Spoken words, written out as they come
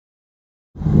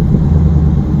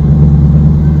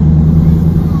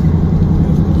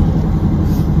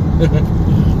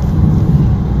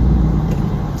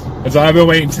So I've been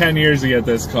waiting 10 years to get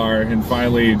this car, and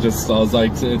finally just, I was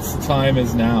like, it's time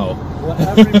is now.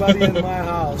 Well, everybody in my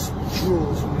house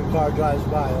drools when your car drives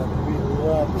by. I mean, we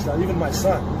love this car. Even my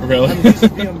son. Really? I mean, he's a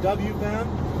BMW fan,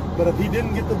 but if he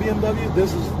didn't get the BMW,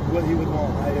 this is what he would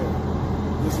want right here.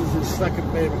 This is his second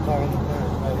favorite car on the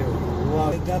planet right here. He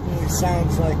loves it. It definitely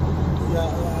sounds like, yeah,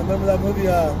 I remember that movie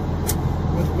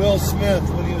with Will Smith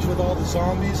when he was with all the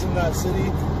zombies in that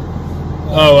city.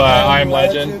 I'm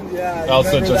Legend. Yeah,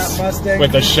 also just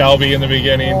with the Shelby in the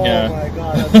beginning. Oh yeah. My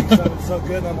God, that thing sounded so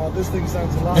good. I'm all, this thing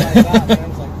sounds a lot like that, man.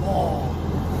 It's like,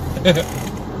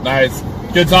 oh. Nice.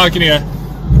 Good talking to you.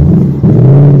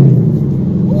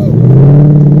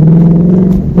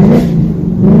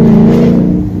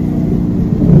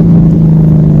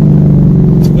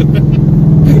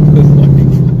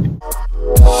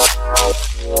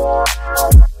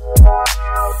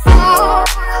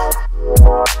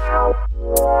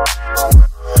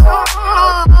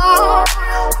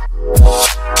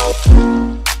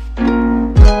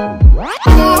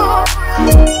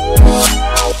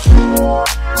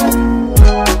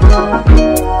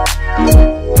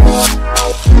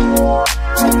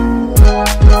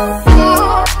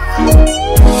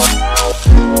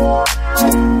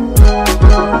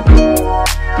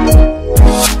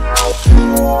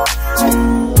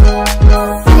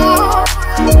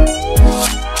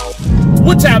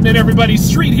 What's happening, everybody?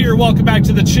 Street here. Welcome back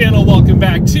to the channel. Welcome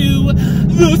back to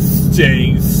the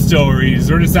Stang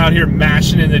Stories. We're just out here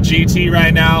mashing in the GT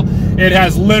right now. It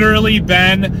has literally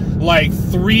been like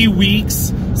 3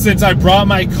 weeks since I brought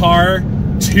my car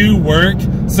to work,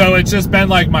 so it's just been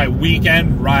like my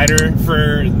weekend rider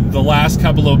for the last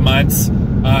couple of months, 2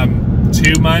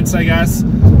 months, I guess,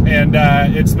 and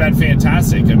it's been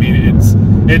fantastic. I mean,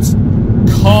 it's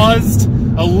caused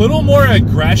a little more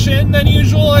aggression than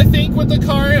usual, I think, with the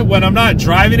car. When I'm not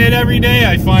driving it every day,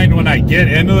 I find when I get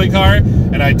into the car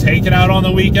and I take it out on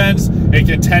the weekends, it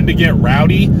can tend to get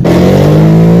rowdy.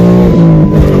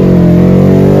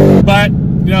 But,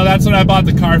 you know, that's what I bought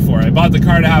the car for. I bought the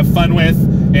car to have fun with,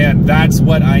 and that's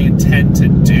what I intend to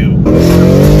do.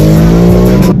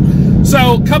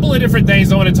 So, a couple of different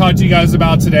things I want to talk to you guys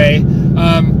about today.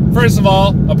 First of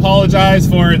all, apologize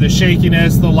for the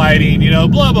shakiness, the lighting, you know,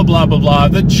 blah, blah, blah, blah, blah.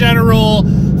 The general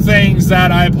things that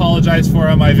I apologize for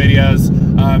on my videos.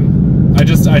 I'm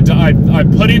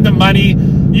putting the money.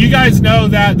 You guys know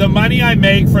that the money I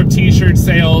make from t-shirt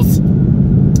sales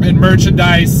and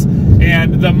merchandise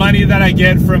and the money that I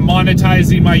get from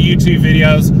monetizing my YouTube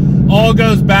videos all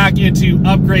goes back into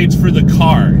upgrades for the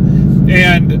car.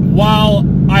 And while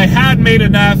I had made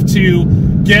enough to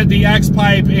get the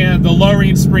X-pipe and the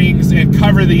lowering springs and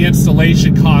cover the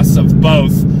installation costs of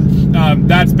both,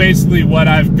 that's basically what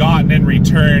I've gotten in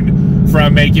return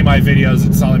from making my videos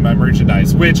and selling my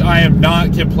merchandise, which I am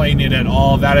not complaining at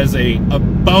all. That is a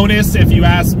bonus, if you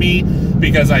ask me,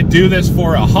 because I do this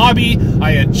for a hobby.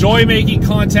 I enjoy making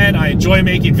content, I enjoy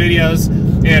making videos,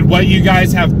 and what you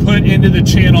guys have put into the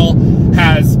channel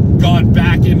has gone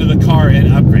back into the car and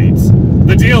upgrades.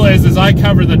 The deal is I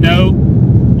cover the note.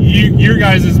 Your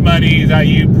guys' money that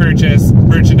you purchase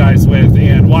merchandise with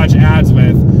and watch ads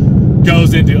with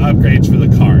goes into upgrades for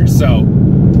the car. So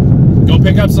go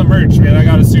pick up some merch, man. I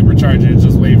got a supercharger. It's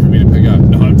just waiting for me to pick up.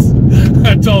 No,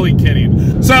 I'm totally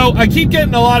kidding. So I keep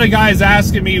getting a lot of guys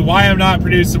asking me why I'm not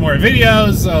producing more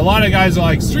videos. A lot of guys are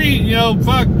like, Street, you know,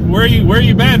 fuck, where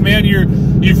you been, man?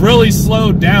 You've really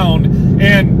slowed down.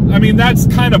 And I mean, that's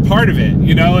kind of part of it.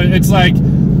 You know, it's like,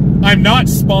 I'm not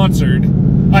sponsored.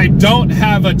 I don't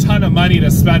have a ton of money to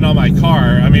spend on my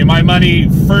car. I mean, my money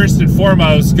first and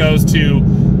foremost goes to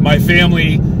my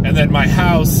family, and then my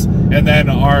house, and then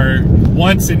our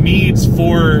wants and needs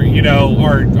for, you know,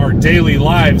 our daily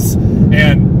lives.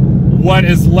 And what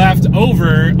is left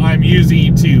over, I'm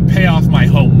using to pay off my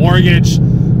home mortgage,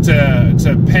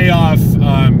 to pay off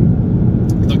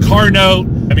the car note.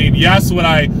 I mean, yes, would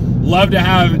I love to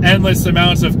have endless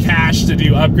amounts of cash to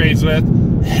do upgrades with?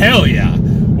 Hell yeah.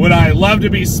 Would I love to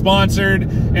be sponsored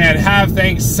and have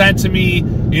things sent to me,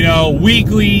 you know,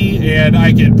 weekly, and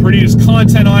I can produce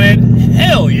content on it?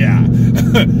 Hell yeah.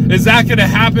 Is that going to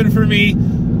happen for me?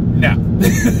 No.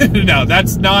 No,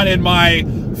 that's not in my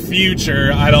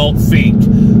future, I don't think.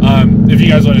 If you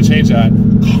guys want to change that,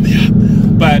 call me up.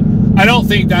 But I don't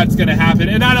think that's going to happen,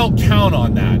 and I don't count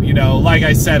on that. You know, like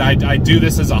I said, I do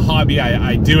this as a hobby.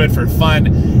 I do it for fun,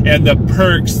 and the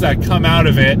perks that come out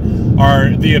of it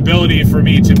are the ability for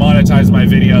me to monetize my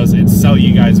videos and sell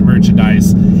you guys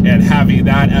merchandise, and having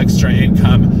that extra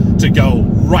income to go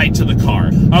right to the car.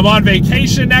 I'm on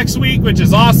vacation next week, which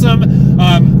is awesome.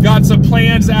 Got some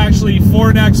plans actually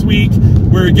for next week.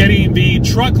 We're getting the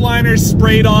truck liners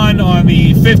sprayed on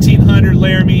the 1500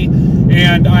 Laramie,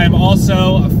 and I'm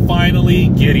also finally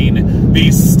getting the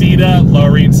Steeda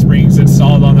lowering springs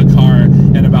installed on the car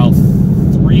in about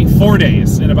 4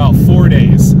 days.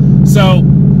 So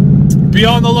be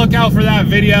on the lookout for that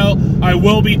video. I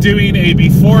will be doing a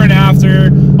before and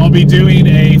after. I'll be doing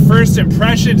a first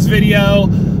impressions video.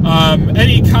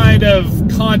 Any kind of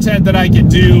content that I can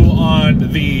do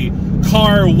on the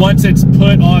car once it's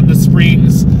put on the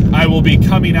springs, I will be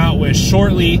coming out with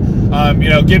shortly. You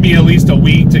know, give me at least a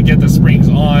week to get the springs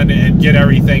on and get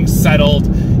everything settled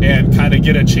and kind of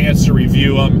get a chance to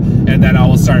review them, and then I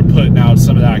will start putting out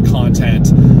some of that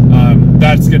content.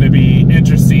 That's going to be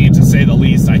interesting to say the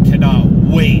least. I cannot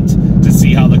wait to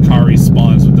see how the car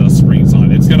responds with those springs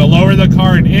on. It's going to lower the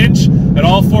car an inch at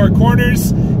all 4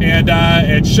 corners, and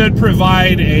it should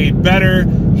provide a better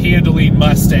handling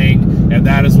Mustang, and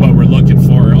that is what we're looking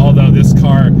for. Although this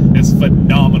car is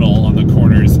phenomenal on the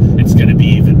corners, it's going to be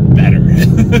even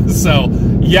better. So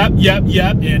yep,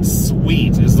 and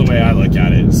sweet is the way I look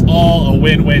at it. It's all a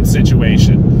win-win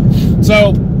situation.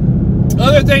 So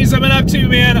other things I've been up to,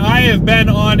 man, I have been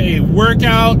on a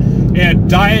workout and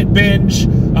diet binge.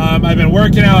 I've been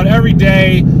working out every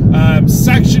day,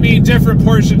 sectioning different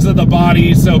portions of the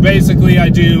body. So basically I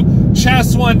do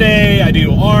chest one day, I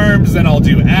do arms, then I'll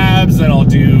do abs, then I'll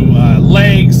do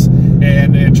legs,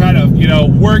 and try to, you know,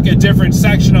 work a different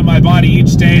section of my body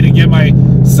each day to give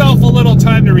myself a little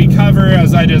time to recover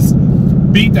as I just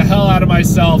beat the hell out of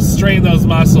myself, strain those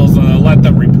muscles, and let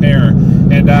them repair.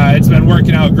 And it's been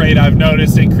working out great. I've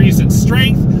noticed increase in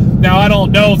strength. Now, I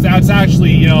don't know if that's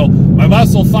actually, you know, my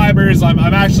muscle fibers, I'm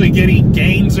actually getting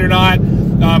gains or not.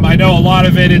 I know a lot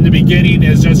of it in the beginning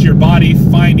is just your body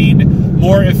finding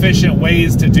more efficient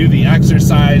ways to do the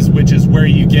exercise, which is where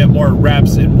you get more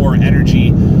reps and more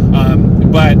energy.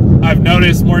 But I've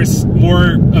noticed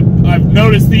I've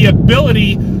noticed the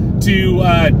ability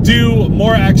to do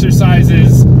more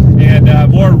exercises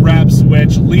and more reps,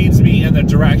 which leads me in the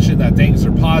direction that things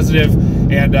are positive,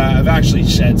 and I've actually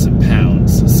shed some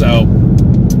pounds. So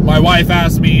my wife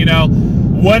asked me, you know,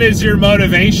 what is your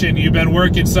motivation? You've been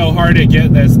working so hard at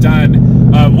getting this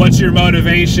done. What's your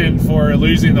motivation for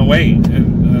losing the weight?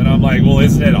 And I'm like, well,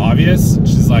 isn't it obvious? And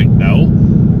she's like, no.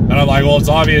 And I'm like, well, it's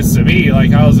obvious to me.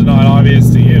 Like, how is it not obvious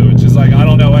to you? And she's like, I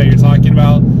don't know what you're talking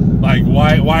about. Like,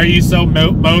 why are you so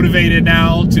motivated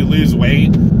now to lose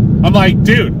weight? I'm like,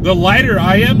 dude, the lighter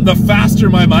I am, the faster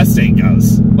my Mustang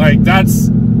goes. Like, that's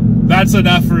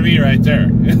enough for me right there.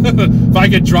 If I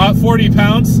could drop 40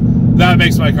 pounds, that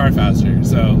makes my car faster.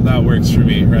 So that works for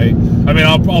me, right? I mean,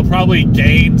 I'll probably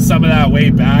gain some of that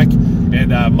weight back in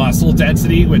muscle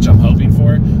density, which I'm hoping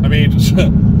for. I mean,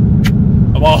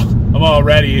 I'm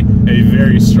already a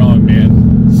very strong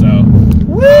man. So,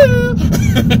 woo!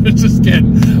 Just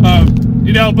kidding.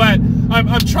 You know, but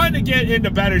I'm trying to get into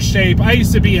better shape. I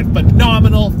used to be in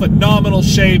phenomenal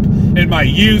shape in my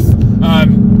youth.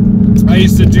 I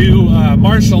used to do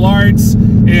martial arts,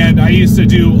 and I used to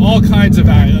do all kinds of,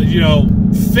 you know,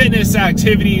 fitness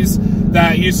activities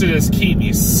that used to just keep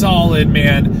me solid,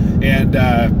 man. And,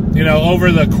 you know,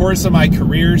 over the course of my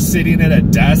career, sitting at a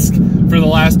desk for the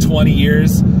last 20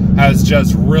 years has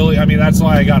just really, I mean, that's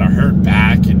why I got a hurt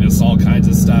back and just all kinds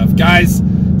of stuff. Guys,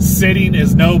 sitting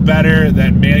is no better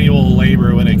than manual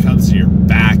labor when it comes to your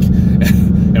back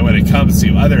and when it comes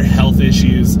to other health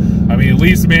issues. I mean, at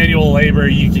least manual labor,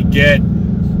 you can get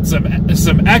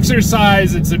some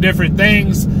exercise and some different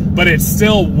things, but it's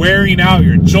still wearing out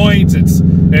your joints.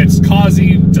 It's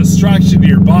causing destruction to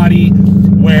your body,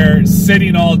 where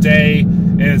sitting all day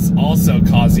is also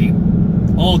causing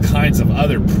all kinds of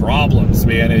other problems,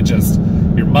 man. It just,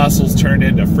 your muscles turn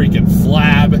into freaking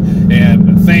flab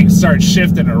and things start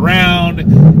shifting around,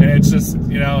 and it's just,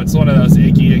 you know, it's one of those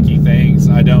icky things.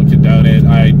 I don't condone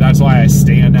it. That's why I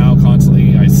stand now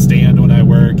constantly. I stand when I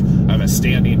work. I have a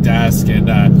standing desk,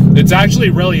 and it's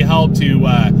actually really helped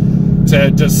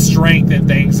to strengthen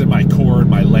things in my core and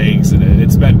my legs, and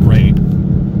it's been great.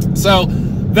 So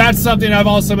that's something I've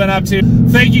also been up to.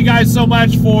 Thank you guys so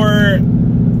much for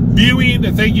viewing.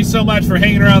 Thank you so much for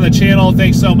hanging around the channel.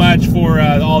 Thanks so much for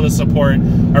all the support.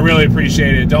 I really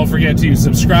appreciate it. Don't forget to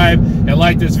subscribe and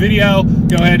like this video.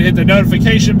 Go ahead and hit the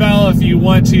notification bell if you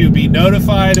want to be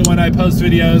notified when I post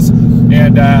videos,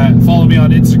 and follow me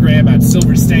on Instagram at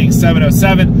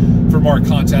silverstang707 for more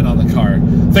content on the car.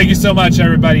 Thank you so much,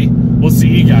 everybody. We'll see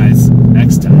you guys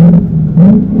next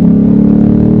time.